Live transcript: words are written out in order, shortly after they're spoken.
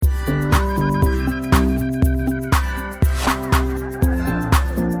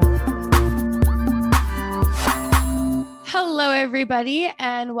everybody,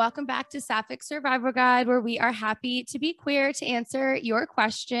 and welcome back to Sapphic Survival Guide, where we are happy to be queer to answer your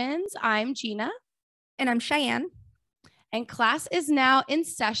questions. I'm Gina. And I'm Cheyenne. And class is now in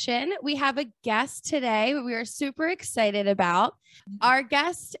session. We have a guest today we are super excited about. Our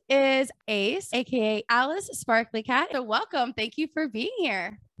guest is Ace, aka Alice Sparkly Cat. So welcome. Thank you for being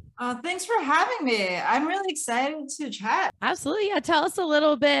here. Thanks for having me. I'm really excited to chat. Absolutely. Yeah. Tell us a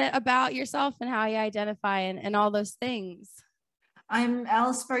little bit about yourself and how you identify and all those things. I'm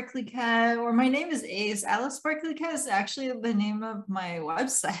Alice Sparkly Cat, or my name is Ace. Alice Sparkly Cat is actually the name of my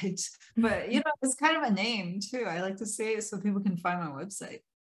website, but it's kind of a name too. I like to say it so people can find my website.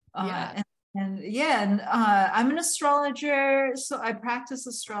 I'm an astrologer, so I practice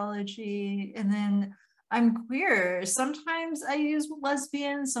astrology, and then I'm queer. Sometimes I use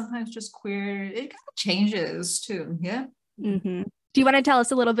lesbian, sometimes just queer. It kind of changes too. Yeah. Mm-hmm. Do you want to tell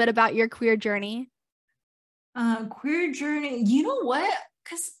us a little bit about your queer journey? Queer journey. You know what?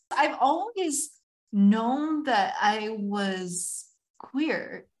 Because I've always known that I was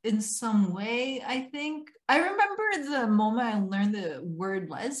queer in some way. I think I remember the moment I learned the word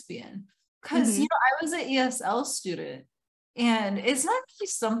lesbian, because I was an ESL student. And it's not really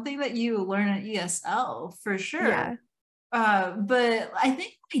something that you learn at ESL for sure. Yeah. But I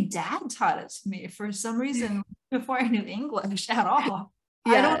think my dad taught it to me for some reason before I knew English at all.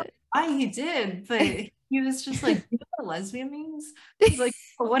 Yeah. I don't know why he did, but he was just like, you know what lesbian means? He's like,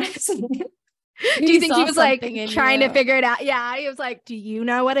 what is it? Do you think he was like trying to figure it out? Yeah. He was like, do you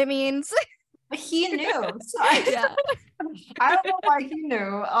know what it means? He knew. So I don't know why he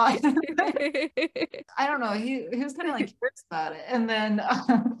knew. I don't know. He was kind of like curious about it. And then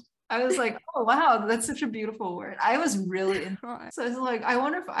I was like, oh, wow, that's such a beautiful word. I was really into it. So I was like, I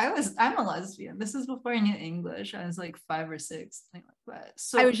wonder if I'm a lesbian. This is before I knew English. I was like 5 or 6, something like that.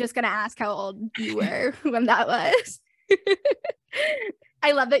 So I was just going to ask how old you were when that was.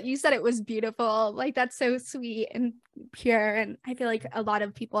 I love that you said it was beautiful. Like, that's so sweet and pure. And I feel like a lot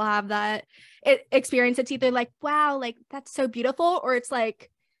of people have that experience. It's either like, wow, like that's so beautiful, or it's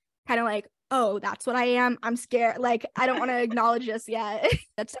like kind of like, oh, that's what I am. I'm scared. Like, I don't want to acknowledge this yet.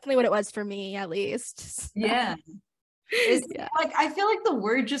 That's definitely what it was for me, at least. Yeah. Like, I feel like the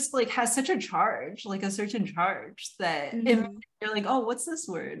word just like has such a charge, like a certain charge that you're like, oh, what's this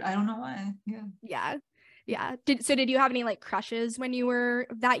word? I don't know why. Yeah. Did you have any like crushes when you were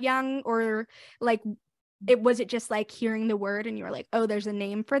that young, or like was it just like hearing the word and you were like, oh, there's a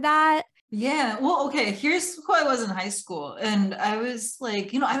name for that? Yeah. Well, okay. Here's who I was in high school. And I was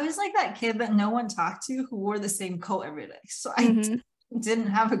like, I was like that kid that no one talked to who wore the same coat every day. So I didn't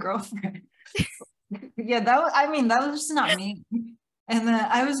have a girlfriend. That was just not me. And then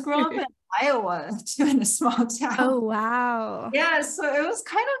I was growing up in Iowa too, in a small town. Oh, wow. Yeah. So it was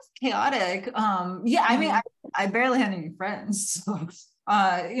kind of chaotic. I barely had any friends. So, but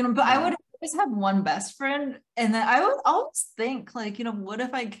I would always have one best friend. And then I would always think like, what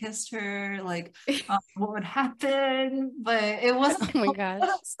if I kissed her? Like, what would happen? But it wasn't,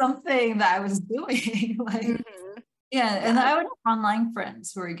 something that I was doing. Like, and I would have online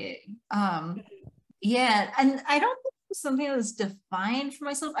friends who were gay. And I don't think it was something that was defined for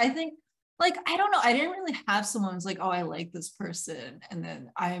myself. I think, like, I don't know, I didn't really have someone who's like, oh, I like this person, and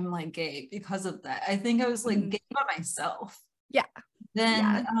then I'm like gay because of that. I think I was like gay by myself. Yeah. Then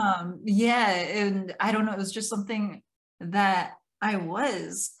and I don't know, it was just something that I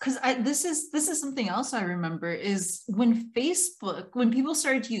was, because this is something else I remember is when people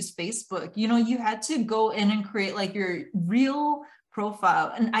started to use Facebook, you had to go in and create like your real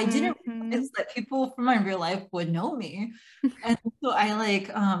profile, and I didn't realize that people from my real life would know me. And so I like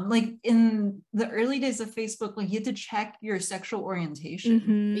in the early days of Facebook, like you had to check your sexual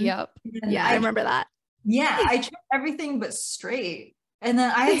orientation. Yep. Yeah, I remember that. Yeah, I checked everything but straight. And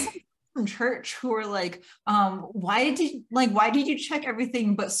then I had some from church who were like, why did you check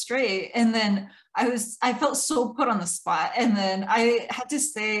everything but straight? And then I felt so put on the spot. And then I had to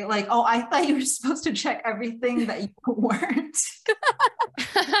say like, oh, I thought you were supposed to check everything that you weren't.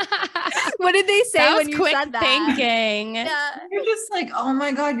 What did they say when you said that? Thinking. Yeah. You're just like, oh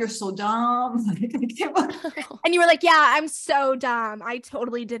my God, you're so dumb. And you were like, yeah, I'm so dumb. I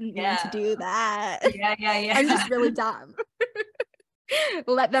totally didn't mean to do that. Yeah. I'm just really dumb.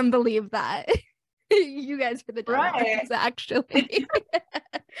 Let them believe that. You guys are the dumb ones, actually.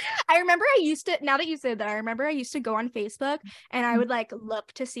 I remember now that you said that, I remember I used to go on Facebook and I would like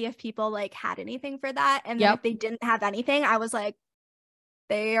look to see if people like had anything for that. And then if they didn't have anything, I was like,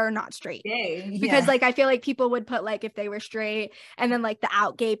 they are not straight. Because like I feel like people would put like if they were straight, and then like the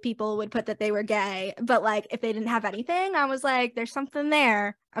out gay people would put that they were gay, but like if they didn't have anything, I was like, there's something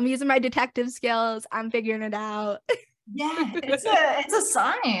there. I'm using my detective skills, I'm figuring it out. Yeah, it's a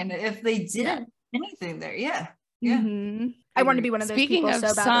sign if they didn't do anything there. Yeah. Yeah. Mm-hmm. I want to be one of those Speaking people of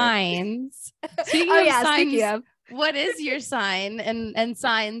so badly. signs, speaking Oh of yeah, signs, speaking of. what is your sign and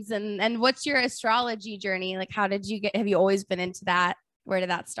signs and what's your astrology journey? Like, how did you have you always been into that? Where did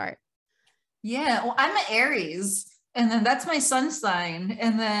that start? Yeah, well, I'm an Aries, and then that's my sun sign,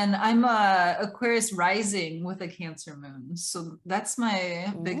 and then I'm a Aquarius rising with a Cancer moon. So that's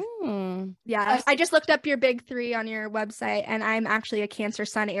my big. Yeah, I just looked up your big three on your website, and I'm actually a Cancer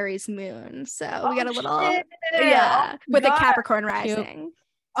sun, Aries moon. So we got a little, with a Capricorn rising.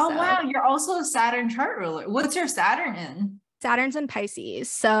 Oh wow, you're also a Saturn chart ruler. What's your Saturn in? Saturn's in Pisces,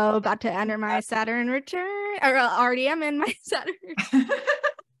 so about to enter my Saturn return, or already am in my Saturn.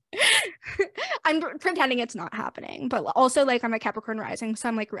 I'm pretending it's not happening, but also like I'm a Capricorn rising, so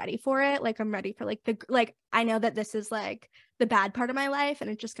I'm like ready for it. Like I'm ready for like I know that this is like the bad part of my life and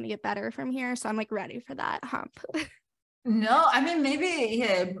it's just gonna get better from here. So I'm like ready for that hump. No, I mean maybe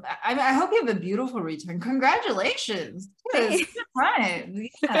I hope you have a beautiful return. Congratulations. Right.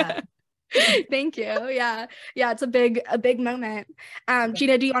 Yeah. Thank you. Yeah, it's a big moment.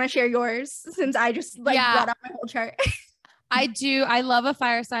 Gina, do you want to share yours since I just brought up my whole chart? I do. I love a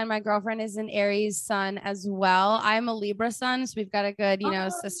fire sign. My girlfriend is an Aries sun as well. I'm a Libra sun, so we've got a good,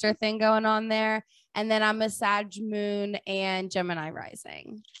 sister thing going on there. And then I'm a Sag moon and Gemini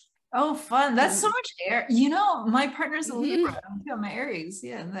rising. Oh, fun. That's so much air. My partner's a Libra. I'm Aries.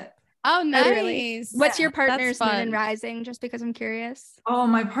 Yeah. Oh, nice. Oh, really? What's your partner's moon and rising? Just because I'm curious. Oh,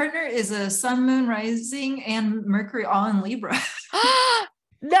 my partner is a sun, moon, rising, and Mercury all in Libra.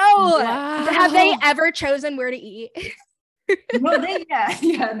 No. Wow. Have they ever chosen where to eat? No,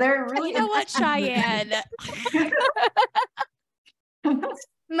 they're really. You know what, Cheyenne?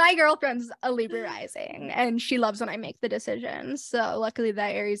 My girlfriend's a Libra rising, and she loves when I make the decisions. So luckily, that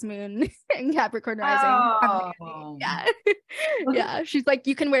Aries moon and Capricorn rising. Oh. Yeah. She's like,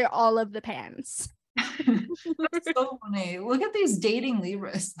 you can wear all of the pants. That's so funny. Look at these dating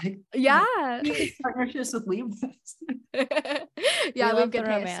Libras. Partnerships with Libras. We have good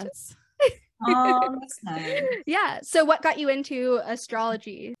romance. Oh, that's nice. Yeah. So what got you into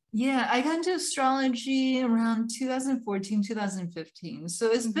astrology? Yeah, I got into astrology around 2014, 2015.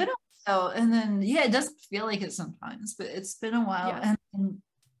 So it's been a while. And then, it doesn't feel like it sometimes, but it's been a while. Yeah. And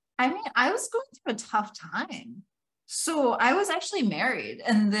I mean, I was going through a tough time. So I was actually married,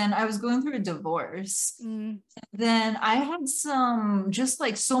 and then I was going through a divorce. Then I had just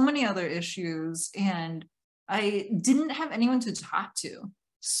like so many other issues, and I didn't have anyone to talk to.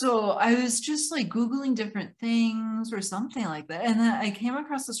 So I was just like Googling different things or something like that. And then I came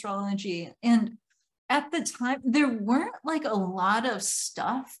across astrology, and at the time there weren't like a lot of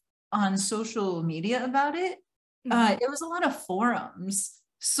stuff on social media about it. It was a lot of forums.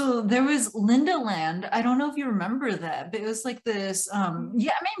 So there was Linda Land. I don't know if you remember that, but it was like this,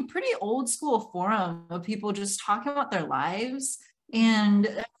 pretty old school forum of people just talking about their lives and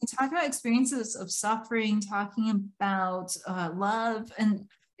talking about experiences of suffering, talking about love, and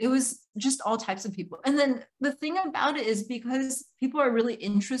it was just all types of people. And then the thing about it is, because people are really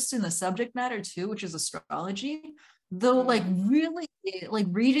interested in the subject matter too, which is astrology, they'll like really like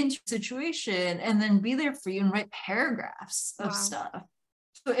read into the situation and then be there for you and write paragraphs of stuff.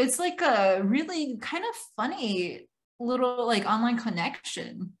 So it's like a really kind of funny little like online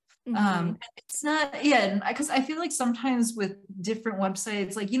connection. It's not, because I feel like sometimes with different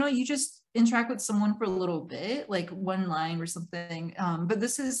websites, like, you just interact with someone for a little bit, like one line or something. But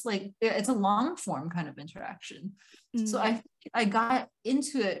this is like, it's a long form kind of interaction. So I got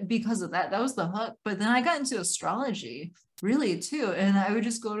into it because of that. That was the hook. But then I got into astrology really too. And I would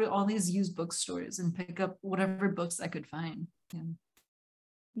just go to all these used bookstores and pick up whatever books I could find.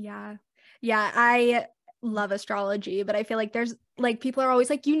 Yeah, I love astrology, but I feel like there's like people are always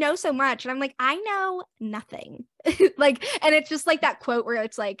like, you know so much, and I'm like, I know nothing. Like, and it's just like that quote where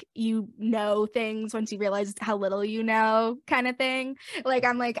it's like, you know things once you realize how little you know, kind of thing. Like,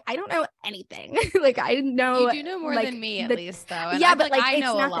 I'm like, I don't know anything. Like, I know you do know more than me, at least, though. And but like I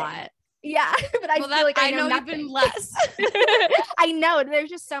know a lot. Yeah, but I feel like I know even less. I know there's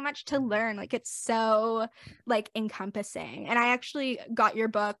just so much to learn. Like, it's so like encompassing. And I actually got your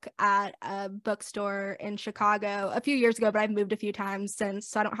book at a bookstore in Chicago a few years ago, but I've moved a few times since,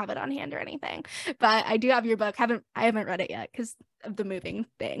 so I don't have it on hand or anything. But I do have your book. I haven't read it yet because of the moving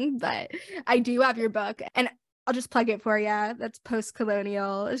thing, but I do have your book, and I'll just plug it for you. That's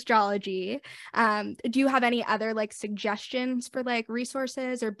Post-Colonial Astrology. Do you have any other like suggestions for like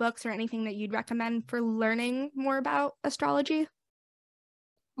resources or books or anything that you'd recommend for learning more about astrology?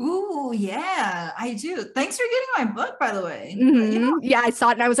 Ooh, yeah, I do. Thanks for getting my book, by the way. Yeah, I saw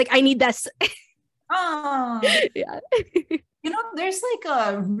it and I was like, I need this. Oh, Yeah. there's like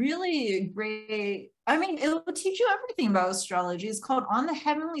a really great, I mean, it will teach you everything about astrology. It's called On the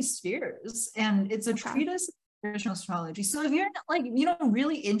Heavenly Spheres, and it's a treatise of traditional astrology. So if you're like,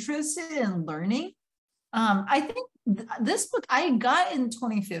 really interested in learning, I think this book I got in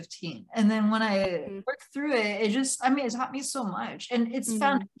 2015. And then when I worked through it, it taught me so much. And it's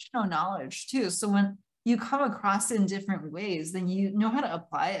foundational knowledge too. So when you come across it in different ways, then you know how to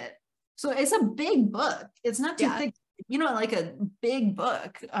apply it. So it's a big book. It's not too thick, like a big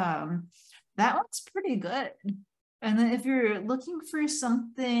book. That one's pretty good. And then if you're looking for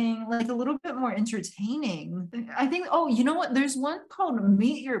something like a little bit more entertaining, I think, you know what? There's one called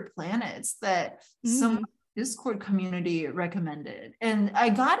Meet Your Planets that some Discord community recommended. And I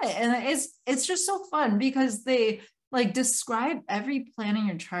got it. And it's just so fun because they like describe every planet in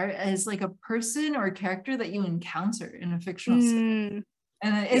your chart as like a person or a character that you encounter in a fictional story.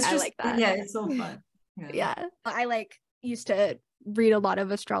 And it's just, like that. Yeah, it's so fun. Yeah. I used to read a lot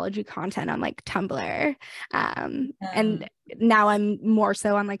of astrology content on like Tumblr. And now I'm more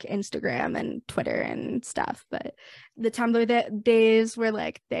so on like Instagram and Twitter and stuff. But the Tumblr days were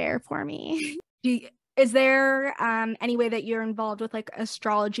like there for me. Is there any way that you're involved with like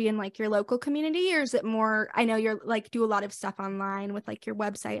astrology in like your local community, or is it more, I know you're like do a lot of stuff online with like your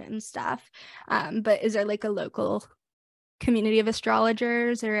website and stuff, but is there like a local community of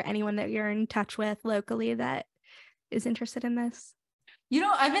astrologers or anyone that you're in touch with locally that is interested in this?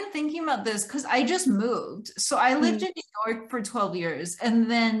 I've been thinking about this because I just moved. So I lived in New York for 12 years. And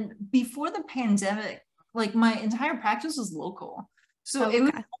then before the pandemic, like my entire practice was local. So it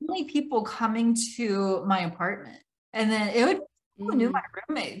was only people coming to my apartment. And then people knew my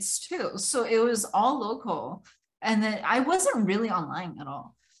roommates too. So it was all local. And then I wasn't really online at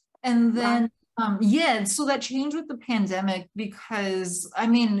all. And then so that changed with the pandemic because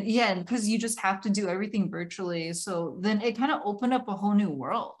because you just have to do everything virtually. So then it kind of opened up a whole new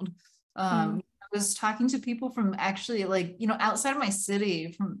world. I was talking to people from actually outside of my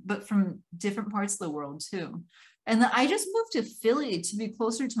city, but from different parts of the world too. And then I just moved to Philly to be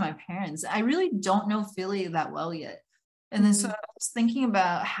closer to my parents. I really don't know Philly that well yet. And then so I was thinking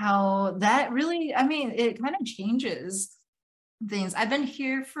about how that really, it kind of changes things. I've been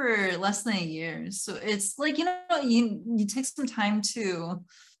here for less than a year. So it's like, you take some time to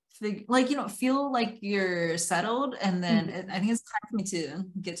feel like you're settled. And then I think it's time for me to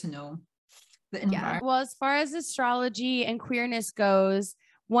get to know the environment. Well, as far as astrology and queerness goes,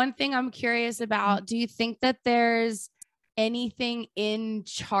 one thing I'm curious about, do you think that there's anything in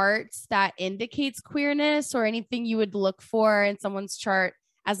charts that indicates queerness or anything you would look for in someone's chart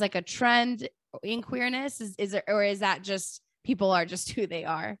as like a trend in queerness? Is there, or is that just people are just who they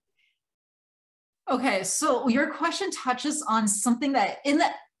are? Okay, so your question touches on something that in the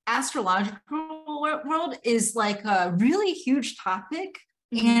astrological world is like a really huge topic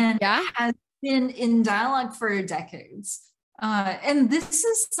and has been in dialogue for decades. And this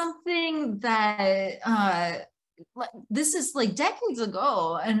is something that this is like decades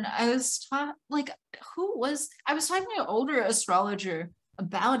ago. And I was I was talking to an older astrologer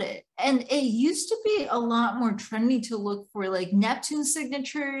about it. And it used to be a lot more trendy to look for like Neptune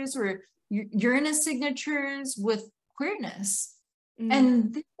signatures or Uranus signatures with queerness.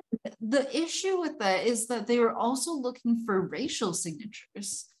 And the issue with that is that they were also looking for racial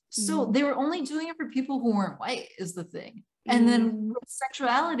signatures. So they were only doing it for people who weren't white is the thing. And then with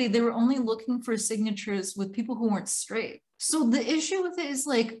sexuality, they were only looking for signatures with people who weren't straight. So the issue with it is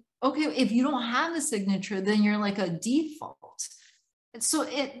like, okay, if you don't have the signature, then you're like a default. So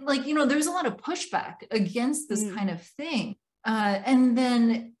it there's a lot of pushback against this kind of thing. But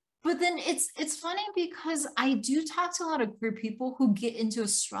then it's funny because I do talk to a lot of queer people who get into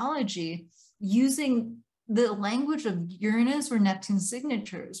astrology using the language of Uranus or Neptune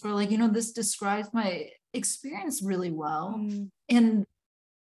signatures, where this describes my experience really well. And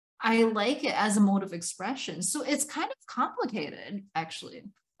I like it as a mode of expression. So it's kind of complicated, actually.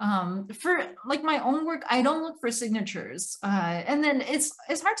 For like my own work, I don't look for signatures. And then it's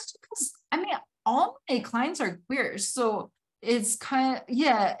hard to do because all my clients are queer. So it's kind of,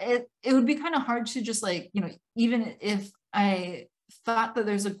 it would be kind of hard to just even if I thought that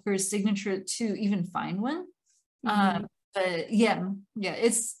there's a queer signature to even find one. But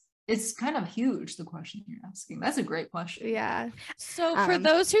it's kind of huge, the question you're asking. That's a great question. Yeah. So for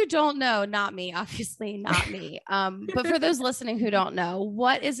those who don't know, not me, obviously not me, but for those listening who don't know,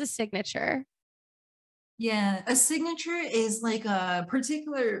 what is a signature? Yeah, a signature is like a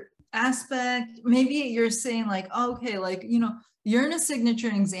particular aspect. Maybe you're saying Uranus signature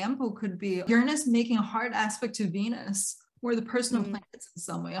example could be Uranus making a hard aspect to Venus, or the personal planets in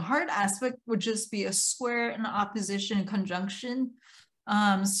some way. A hard aspect would just be a square, an opposition, a conjunction.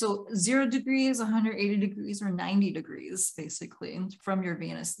 So 0 degrees, 180 degrees, or 90 degrees, basically, from your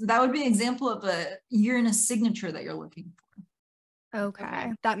Venus. That would be an example of a Uranus signature that you're looking for.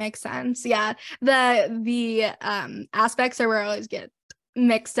 Okay, that makes sense. Yeah, the aspects are where I always get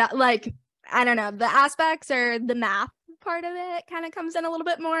mixed up. Like, I don't know, the aspects or the math part of it kind of comes in a little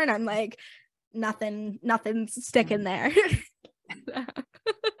bit more, and I'm like, nothing's sticking there. The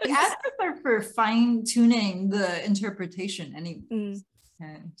aspects are for fine-tuning the interpretation anyway.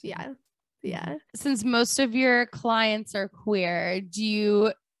 Yeah. Since most of your clients are queer,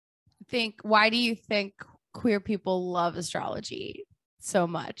 why do you think queer people love astrology so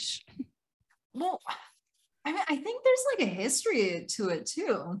much? Well, I mean, I think there's like a history to it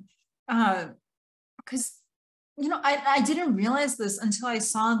too. Because I didn't realize this until I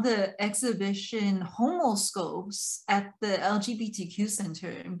saw the exhibition Homoscopes at the LGBTQ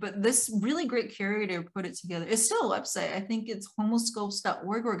Center. But this really great curator put it together. It's still a website. I think it's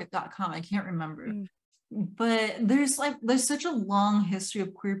homoscopes.org or .com. I can't remember. But there's such a long history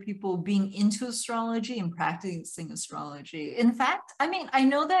of queer people being into astrology and practicing astrology. In fact, I mean, I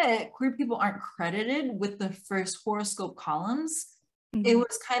know that queer people aren't credited with the first horoscope columns. It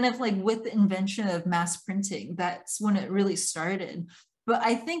was kind of like with the invention of mass printing. That's when it really started. But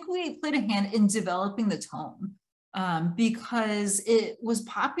I think we played a hand in developing the tone because it was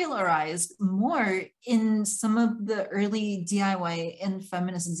popularized more in some of the early DIY and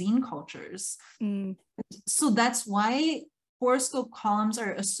feminist zine cultures. So that's why horoscope columns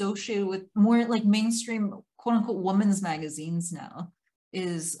are associated with more like mainstream quote unquote women's magazines now.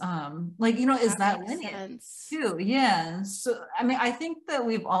 Is that lineage too? Yeah. So I mean, I think that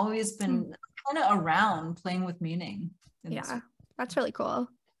we've always been kind of around playing with meaning. Yeah, that's really cool.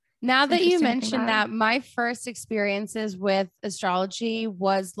 Now that you mentioned that, my first experiences with astrology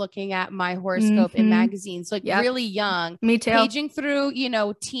was looking at my horoscope in magazines, like really young. Me too. Paging through,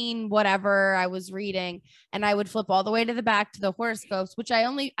 teen, whatever I was reading. And I would flip all the way to the back to the horoscopes, which I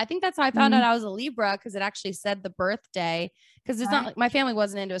think that's how I found out I was a Libra, because it actually said the birthday. Because it's not like my family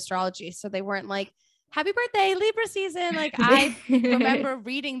wasn't into astrology. So they weren't like, happy birthday, Libra season. Like I remember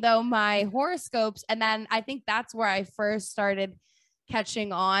reading though my horoscopes. And then I think that's where I first started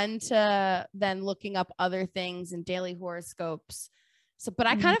catching on to then looking up other things in daily horoscopes. So, but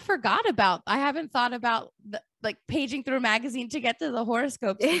I kind of I haven't thought about like paging through a magazine to get to the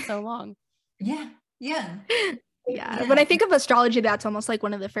horoscopes in so long. Yeah. When I think of astrology, that's almost like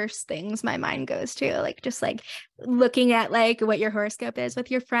one of the first things my mind goes to, like just like looking at like what your horoscope is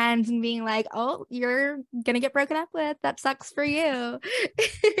with your friends and being like, oh, you're gonna get broken up with, that sucks for you.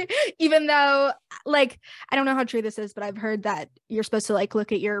 Even though like I don't know how true this is, but I've heard that you're supposed to like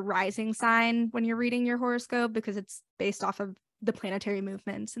look at your rising sign when you're reading your horoscope because it's based off of the planetary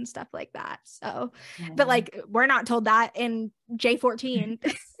movements and stuff like that. So but like we're not told that in J14.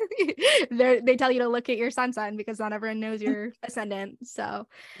 They tell you to look at your sun sign because not everyone knows your ascendant. So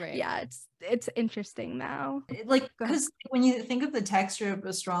yeah, it's interesting now. Like, because when you think of the texture of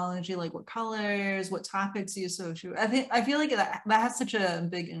astrology, like what colors, what topics you associate, I feel like that has such a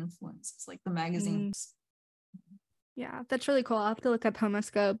big influence. It's like the magazines. Yeah, that's really cool. I'll have to look up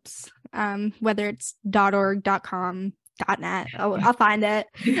homoscopes, whether it's .org, .com, .net. I'll find it.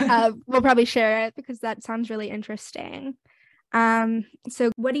 We'll probably share it because that sounds really interesting.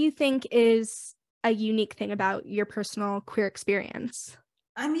 So what do you think is a unique thing about your personal queer experience?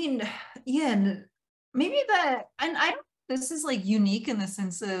 I mean, yeah, maybe that, and I don't, this is like unique in the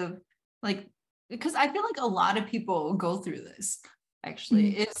sense of like, because I feel like a lot of people go through this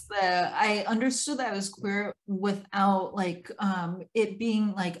actually. It's that I understood that I was queer without like it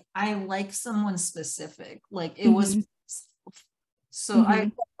being like I like someone specific, like it was so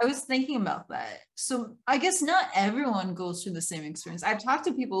I was thinking about that. So I guess not everyone goes through the same experience. I've talked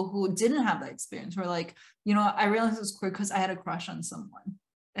to people who didn't have that experience, who are like, I realized I was queer because I had a crush on someone.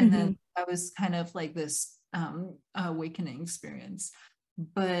 And then that was kind of like this awakening experience.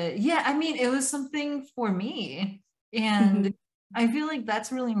 But yeah, I mean, it was something for me. And I feel like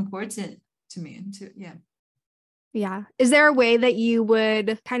that's really important to me too. Yeah. Is there a way that you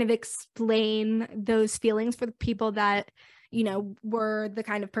would kind of explain those feelings for the people that were the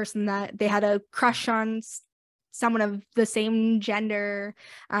kind of person that they had a crush on someone of the same gender,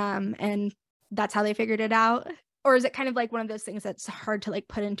 and that's how they figured it out? Or is it kind of like one of those things that's hard to like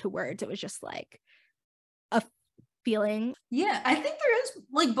put into words? It was just like a feeling. Yeah, I think there is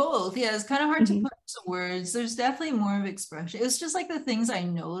like both. Yeah, it's kind of hard to put into words. There's definitely more of expression. It's just like the things I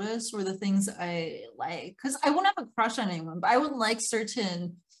noticed were the things I like. Because I wouldn't have a crush on anyone, but I would like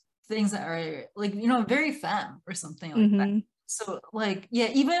certain things that are like, you know, very femme or something like that. So like, yeah,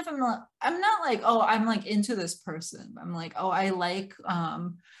 even if I'm not like, oh, I'm like into this person. I'm like, oh, I like,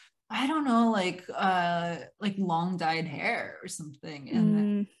 I don't know, like long dyed hair or something. And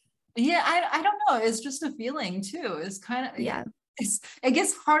then, yeah, I don't know. It's just a feeling too. It's kind of, it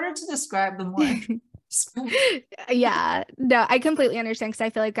gets harder to describe the more. Yeah, no, I completely understand, because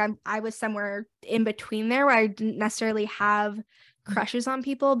I feel like I was somewhere in between there where I didn't necessarily have crushes on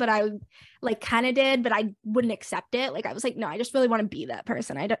people, but I like kind of did, but I wouldn't accept it. Like I was like, no, I just really want to be that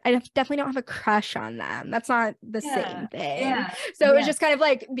person. I definitely don't have a crush on them. That's not the same thing. So it was just kind of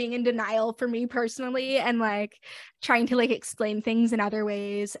like being in denial for me personally, and like trying to like explain things in other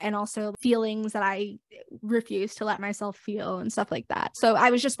ways, and also feelings that I refuse to let myself feel and stuff like that. So I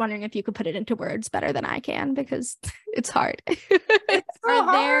was just wondering if you could put it into words better than I can, because it's hard.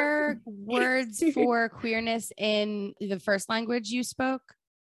 Are there words for queerness in the first language you spoke?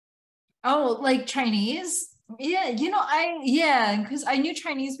 Oh, like Chinese? Yeah, you know, because I knew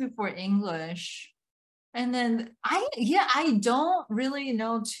Chinese before English. And then I don't really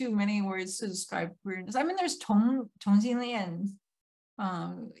know too many words to describe queerness. I mean, there's 同性恋.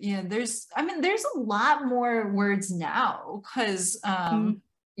 There's a lot more words now, because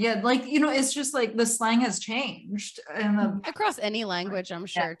like, you know, it's just like the slang has changed, and across any language, I'm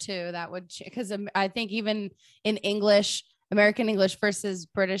sure too, that would, because I think even in English, American English versus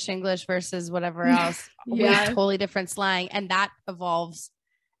British English versus whatever else, we have totally different slang, and that evolves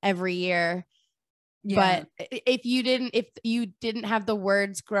every year. But if you didn't have the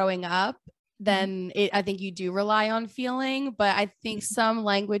words growing up, then I think you do rely on feeling. But I think some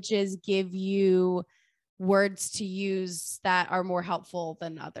languages give you words to use that are more helpful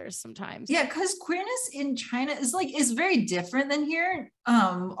than others sometimes. Yeah, because queerness in China is very different than here.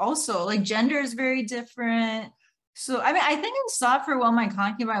 Also, like, gender is very different. So I mean, I think I saw it for Well My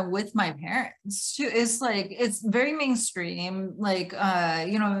Concubine with my parents too. It's like, it's very mainstream. Like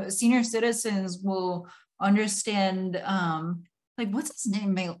you know, senior citizens will understand like, what's his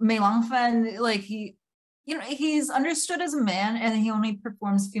name? Mei Langfan. Like, he, you know, he's understood as a man, and then he only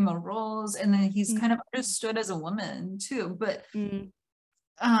performs female roles, and then he's kind of understood as a woman too. But and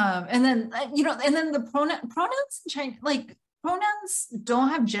then you know, and then the pronouns in China, like, pronouns don't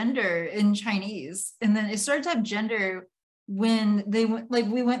have gender in Chinese, and then it started to have gender when we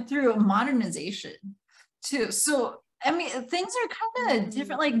went through a modernization too. So I mean, things are kind of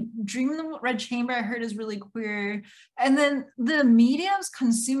different. Like, Dream in the Red Chamber, I heard, is really queer. And then the media I was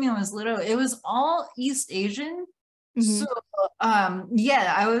consuming was it was all East Asian. So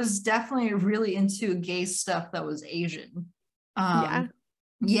I was definitely really into gay stuff that was Asian.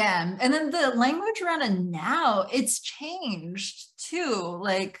 Yeah, and then the language around it now, it's changed too.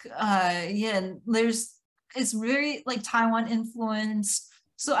 Like, it's very like Taiwan influenced.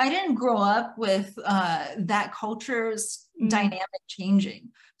 So I didn't grow up with that culture's dynamic changing.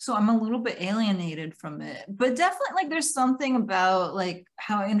 So I'm a little bit alienated from it. But definitely, like, there's something about like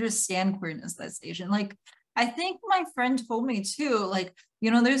how I understand queerness that's Asian. Like, I think my friend told me too, like, you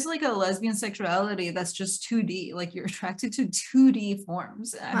know, there's like a lesbian sexuality that's just 2D. Like, you're attracted to 2D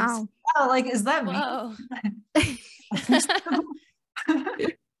forms. And wow. Like, is that me?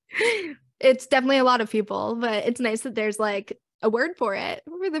 It's definitely a lot of people, but it's nice that there's like a word for it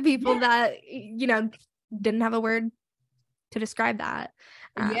for the people that, you know, didn't have a word to describe that.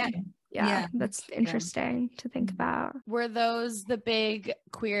 That's interesting to think about. Were those the big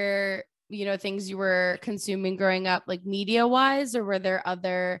queer, you know, things you were consuming growing up, like media wise, or were there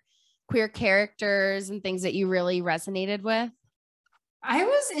other queer characters and things that you really resonated with? I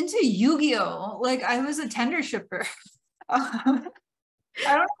was into Yu-Gi-Oh! Like, I was a tender shipper. I don't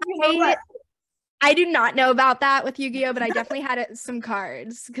know if you know that. I do not know about that with Yu-Gi-Oh, but I definitely had some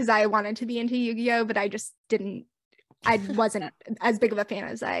cards because I wanted to be into Yu-Gi-Oh, but I just didn't. I wasn't as big of a fan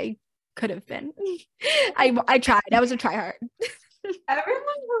as I could have been. I tried. I was a tryhard. Everyone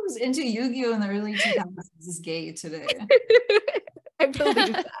who was into Yu-Gi-Oh in the early 2000s is gay today. I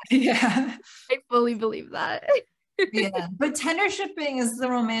believe that. Yeah, I fully believe that. Yeah, but tender shipping is the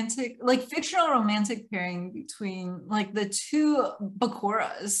romantic, like, fictional romantic pairing between like the two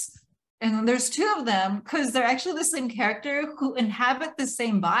Bakuras. And there's two of them because they're actually the same character who inhabit the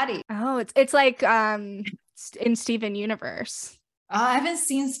same body. Oh, it's like in Steven Universe. I haven't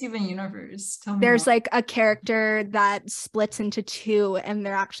seen Steven Universe. There's like a character that splits into two, and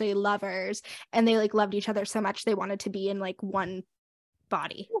they're actually lovers, and they like loved each other so much they wanted to be in like one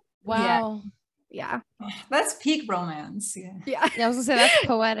body. Wow. Yeah. That's peak romance. Yeah. I was gonna say that's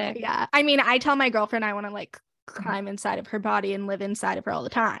poetic. Yeah. I mean, I tell my girlfriend I want to like climb inside of her body and live inside of her all the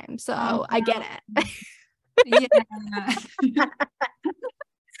time. So I get it. Yeah.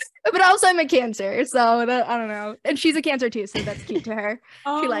 but also I'm a Cancer, so that, I don't know. And she's a Cancer too, so that's cute to her.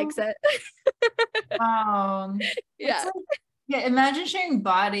 She likes it. Yeah. Like, yeah, imagine sharing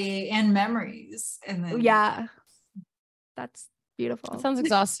body and memories, and then yeah, that's beautiful. That sounds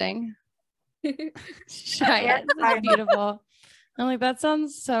exhausting. Shy. That's beautiful. I'm like, that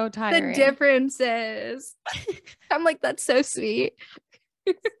sounds so tiring. The differences. I'm like, that's so sweet.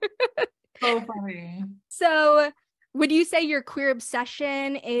 So funny. So would you say your queer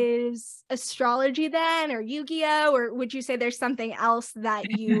obsession is astrology then, or Yu-Gi-Oh, or would you say there's something else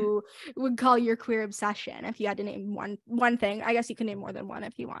that you would call your queer obsession if you had to name one thing? I guess you can name more than one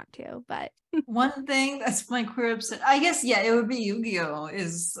if you want to, but one thing that's my queer obsession, I guess, yeah, it would be Yu-Gi-Oh.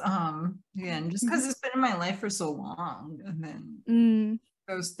 Is again, just because it's been in my life for so long, and then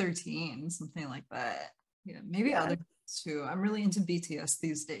I was 13, something like that. Yeah, maybe other things too. I'm really into BTS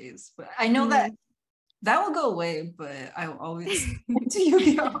these days, but I know that will go away, but I will always into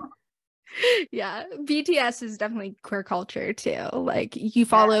Yu-Gi-Oh. Yeah, BTS is definitely queer culture too. Like, you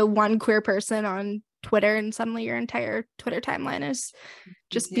follow one queer person on Twitter and suddenly your entire Twitter timeline is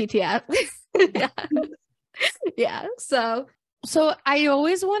just BTS. Yeah. So I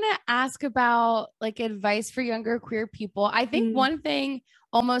always want to ask about like advice for younger queer people. I think one thing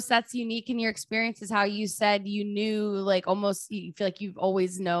almost that's unique in your experience is how you said you knew, like, almost you feel like you've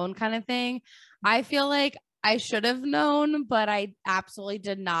always known kind of thing. I feel like I should have known, but I absolutely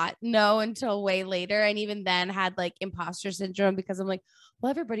did not know until way later. And even then had like imposter syndrome because I'm like, well,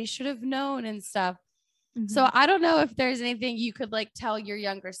 everybody should have known and stuff. So I don't know if there's anything you could like tell your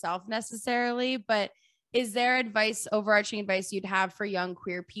younger self necessarily, but is there overarching advice you'd have for young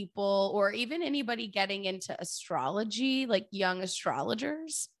queer people, or even anybody getting into astrology, like young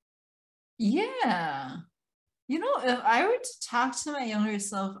astrologers? Yeah. If I were to talk to my younger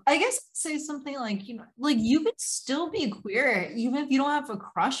self, I guess I'd say something like, like you could still be queer even if you don't have a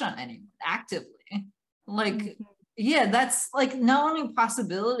crush on anyone actively. Like, yeah, that's like not only a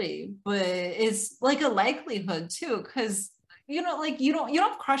possibility, but it's like a likelihood too. Because, like you don't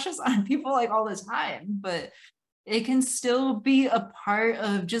have crushes on people like all the time, but it can still be a part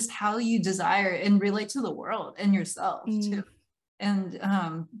of just how you desire and relate to the world and yourself too. And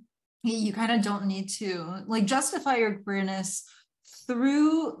you kind of don't need to like justify your queerness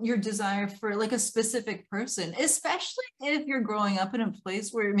through your desire for like a specific person, especially if you're growing up in a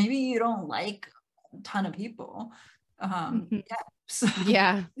place where maybe you don't like a ton of people.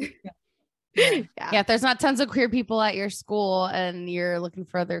 Yeah. If there's not tons of queer people at your school and you're looking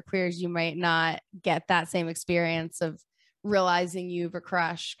for other queers, you might not get that same experience of realizing you have a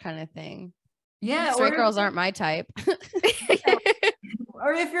crush kind of thing. Yeah. Straight girls aren't my type.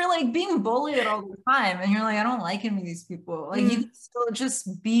 Or if you're like being bullied all the time and you're like, I don't like any of these people, like you can still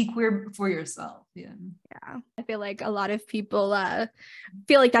just be queer for yourself. Yeah. I feel like a lot of people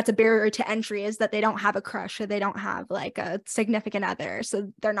feel like that's a barrier to entry, is that they don't have a crush or they don't have like a significant other,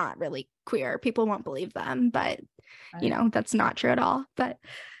 so they're not really queer. People won't believe them, but that's not true at all. But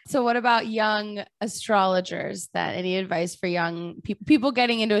so what about young astrologers then? Any advice for young people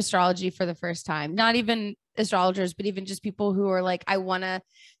getting into astrology for the first time? Not even astrologers, but even just people who are like, I want to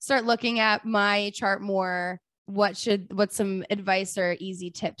start looking at my chart more. What's some advice or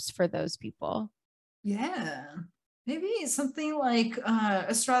easy tips for those people? Yeah. Maybe something like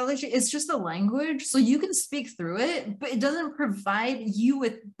astrology is just a language, so you can speak through it, but it doesn't provide you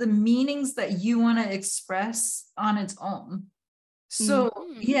with the meanings that you want to express on its own. So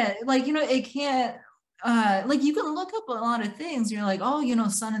yeah, like, it can't, like you can look up a lot of things. You're like, oh,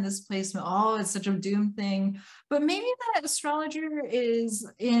 sun in this placement. Oh, it's such a doom thing. But maybe that astrologer is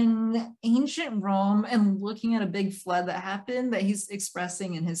in ancient Rome and looking at a big flood that happened that he's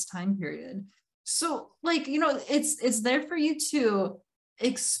expressing in his time period. So like, it's there for you to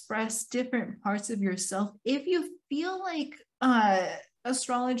express different parts of yourself if you feel like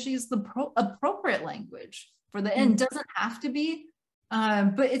astrology is the appropriate language for the end. Doesn't have to be.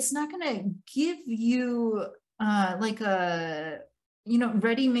 But it's not going to give you like a,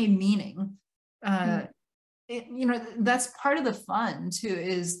 ready-made meaning. That's part of the fun too,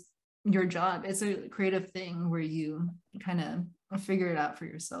 is your job. It's a creative thing where you kind of figure it out for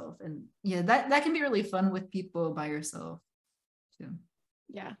yourself. And yeah, that can be really fun with people by yourself too.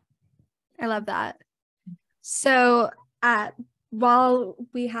 Yeah, I love that. So while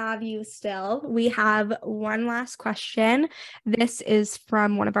we have you still, we have one last question. This is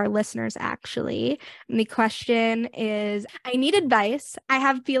from one of our listeners, actually. And the question is, I need advice. I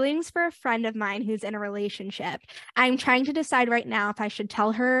have feelings for a friend of mine who's in a relationship. I'm trying to decide right now if I should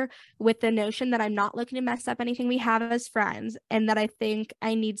tell her with the notion that I'm not looking to mess up anything we have as friends and that I think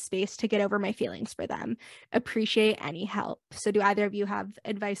I need space to get over my feelings for them. Appreciate any help. So do either of you have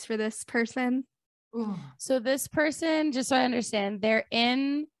advice for this person? So this person, just so I understand,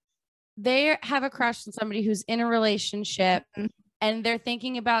 they have a crush on somebody who's in a relationship, and they're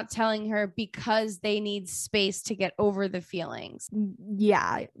thinking about telling her because they need space to get over the feelings.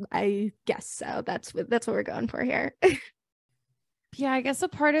 Yeah, I guess so. That's what we're going for here. Yeah, I guess a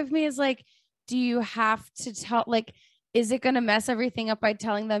part of me is like, do you have to tell, like, is it going to mess everything up by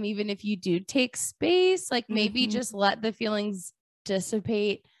telling them, even if you do take space? Like, maybe just let the feelings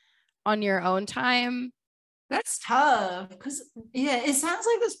dissipate on your own time. That's tough because it sounds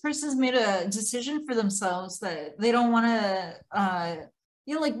like this person's made a decision for themselves that they don't want to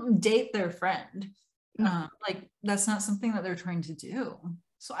like date their friend. Like that's not something that they're trying to do.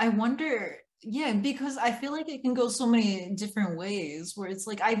 So I wonder, because I feel like it can go so many different ways where it's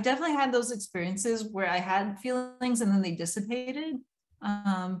like I've definitely had those experiences where I had feelings and then they dissipated.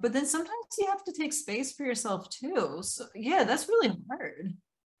 But then sometimes you have to take space for yourself too. So that's really hard.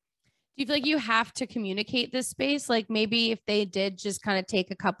 Do you feel like you have to communicate this space? Like maybe if they did just kind of take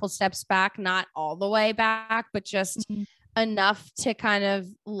a couple steps back, not all the way back, but just enough to kind of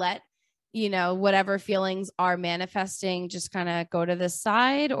let, whatever feelings are manifesting, just kind of go to the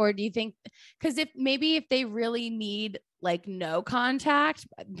side? Or do you think, because if they really need like no contact,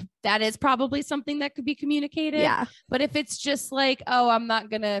 that is probably something that could be communicated. Yeah. But if it's just like, oh, I'm not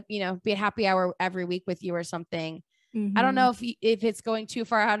going to, be a happy hour every week with you or something, I don't know if it's going too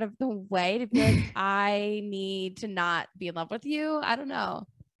far out of the way to be like, I need to not be in love with you. I don't know.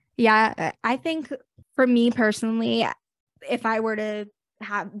 Yeah, I think for me personally, if I were to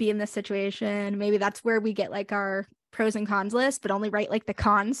be in this situation, maybe that's where we get like our pros and cons list, but only write like the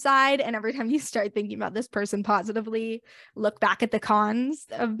cons side. And every time you start thinking about this person positively, look back at the cons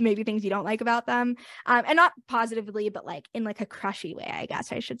of maybe things you don't like about them. And not positively, but like in like a crushy way, I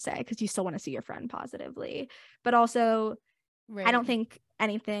guess I should say, because you still want to see your friend positively. But also, I don't think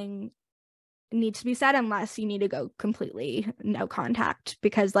anything needs to be said unless you need to go completely no contact,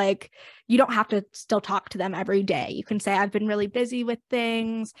 because like you don't have to still talk to them every day. You can say, I've been really busy with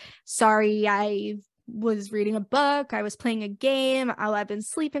things. Sorry, I was reading a book, I was playing a game, I've been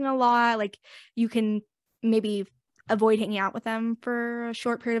sleeping a lot. Like you can maybe avoid hanging out with them for a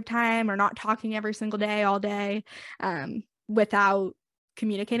short period of time or not talking every single day all day without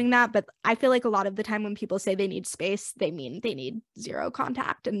communicating that. But I feel like a lot of the time when people say they need space, they mean they need zero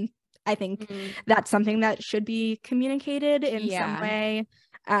contact, and I think that's something that should be communicated in some way,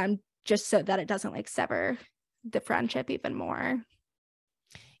 just so that it doesn't like sever the friendship even more.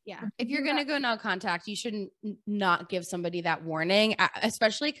 Yeah. If you're going to go no contact, you shouldn't not give somebody that warning,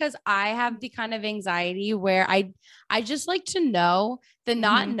 especially because I have the kind of anxiety where I just like to know. The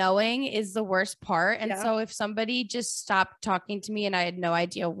not knowing is the worst part. And so if somebody just stopped talking to me and I had no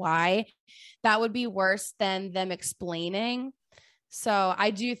idea why, that would be worse than them explaining. So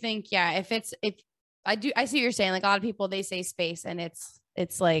I do think, I see what you're saying. Like a lot of people, they say space and it's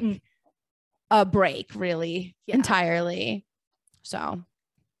like a break really entirely. So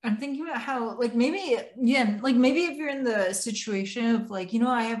I'm thinking about how, like, maybe if you're in the situation of like,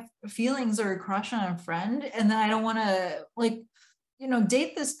 I have feelings or a crush on a friend and then I don't want to like,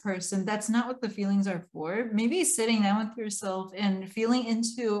 date this person. That's not what the feelings are for. Maybe sitting down with yourself and feeling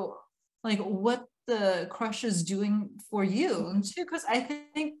into like what the crush is doing for you too, because I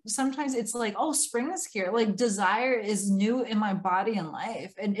think sometimes it's like, oh, spring is here, like desire is new in my body and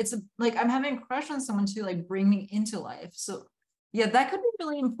life, and it's like I'm having a crush on someone to like bring me into life. So that could be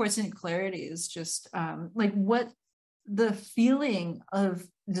really important clarity, is just like what the feeling of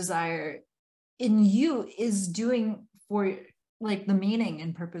desire in you is doing for like the meaning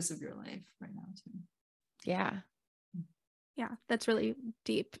and purpose of your life right now too. Yeah, that's really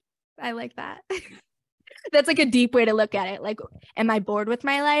deep. I like that. That's like a deep way to look at it. Like, am I bored with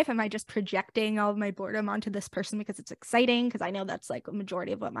my life? Am I just projecting all of my boredom onto this person because it's exciting? Because I know that's like a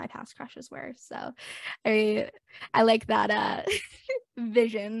majority of what my past crushes were. So I like that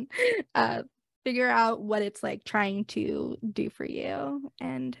vision. Figure out what it's like trying to do for you,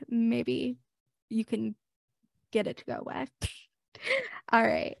 and maybe you can get it to go away. All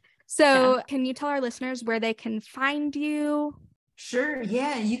right. So can you tell our listeners where they can find you? Sure.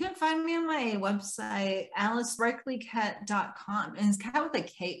 Yeah. You can find me on my website, AliceSparklyCat.com, and it's cat with a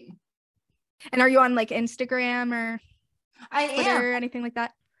K. And are you on like Instagram or? Twitter, anything like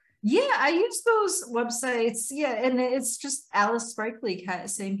that? Yeah, I use those websites. Yeah, and it's just Alice Sparkly Cat,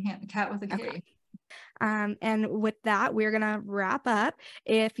 cat with a K. Okay. And with that, we're going to wrap up.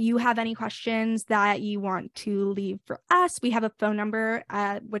 If you have any questions that you want to leave for us, we have a phone number,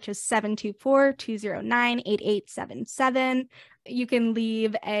 which is 724-209-8877. You can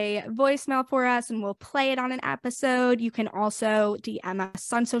leave a voicemail for us and we'll play it on an episode. You can also DM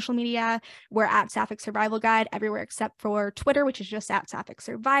us on social media. We're at Sapphic Survival Guide everywhere except for Twitter, which is just at Sapphic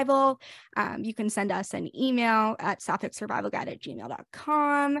Survival. You can send us an email at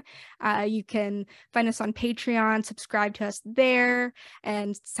sapphic.survivalguide@gmail.com. You can find us on Patreon, subscribe to us there,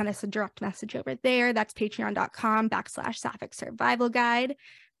 and send us a direct message over there. That's patreon.com/Sapphic Survival Guide.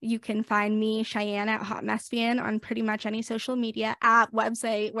 You can find me, Cheyenne, at Hot Messpian on pretty much any social media, app,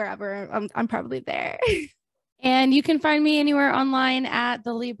 website, wherever. I'm probably there. And you can find me anywhere online at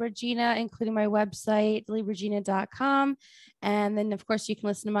the Libra Gina, including my website, libragina.com. And then, of course, you can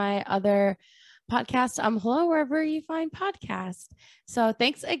listen to my other podcast, Hello, wherever you find podcasts. So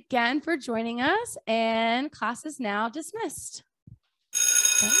thanks again for joining us, and class is now dismissed.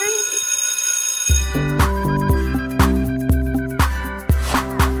 Bye.